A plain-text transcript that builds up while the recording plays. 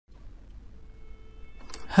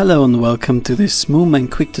Hello and welcome to this MoonMan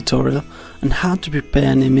quick tutorial on how to prepare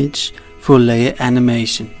an image for layer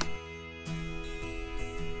animation.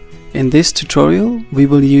 In this tutorial we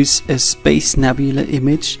will use a space nebula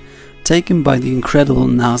image taken by the incredible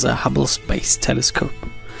NASA Hubble Space Telescope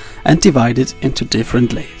and divide it into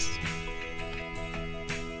different layers.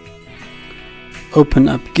 Open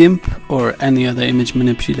up Gimp or any other image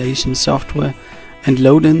manipulation software and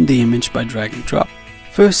load in the image by drag and drop.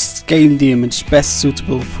 First, scale the image best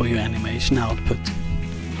suitable for your animation output.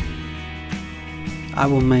 I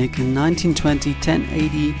will make a 1920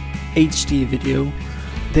 1080 HD video,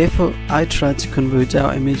 therefore I try to convert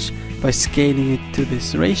our image by scaling it to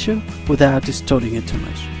this ratio without distorting it too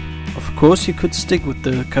much. Of course you could stick with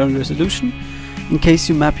the current resolution in case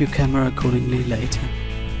you map your camera accordingly later.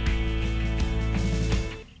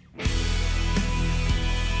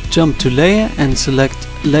 Jump to layer and select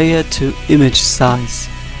layer to image size.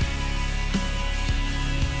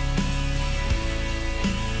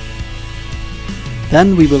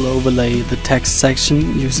 Then we will overlay the text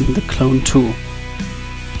section using the clone tool.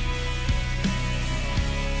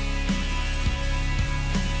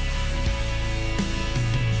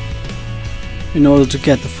 In order to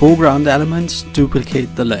get the foreground elements,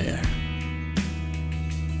 duplicate the layer.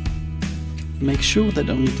 Make sure that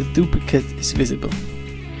only the duplicate is visible.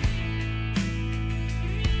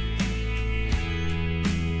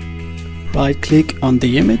 Right click on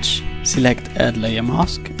the image, select Add Layer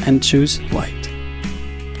Mask and choose White.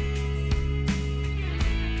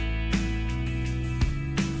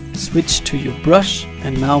 Switch to your brush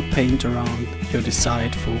and now paint around your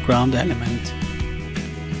desired foreground element.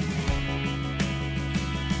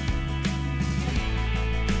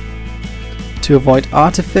 To avoid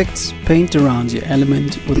artifacts, paint around your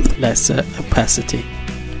element with lesser opacity.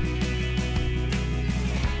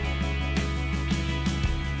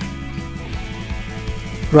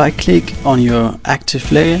 Right click on your active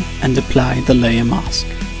layer and apply the layer mask.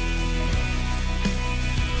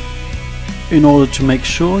 In order to make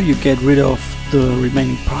sure you get rid of the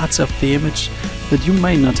remaining parts of the image that you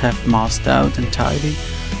may not have masked out entirely,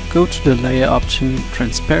 go to the layer option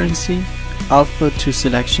Transparency, Alpha to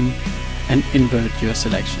Selection and invert your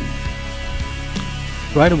selection.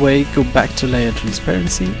 Right away go back to Layer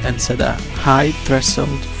Transparency and set a high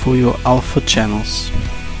threshold for your alpha channels.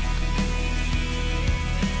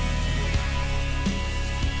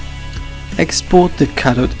 Export the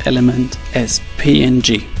cutout element as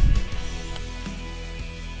PNG.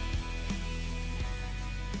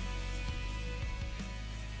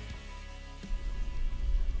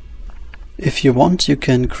 If you want, you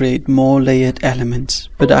can create more layered elements,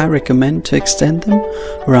 but I recommend to extend them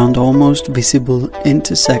around almost visible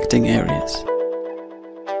intersecting areas.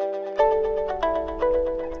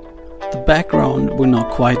 The background will not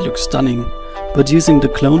quite look stunning, but using the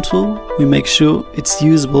clone tool we make sure it's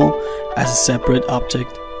usable as a separate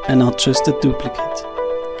object and not just a duplicate.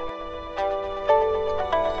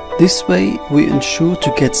 This way we ensure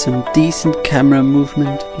to get some decent camera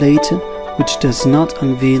movement later, which does not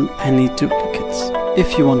unveil any duplicates.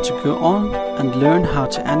 If you want to go on and learn how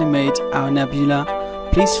to animate our nebula,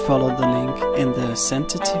 please follow the link in the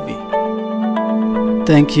center TV.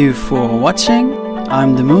 Thank you for watching.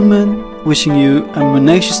 I'm the MoonMan, wishing you a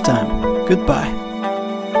moonacious time. Goodbye.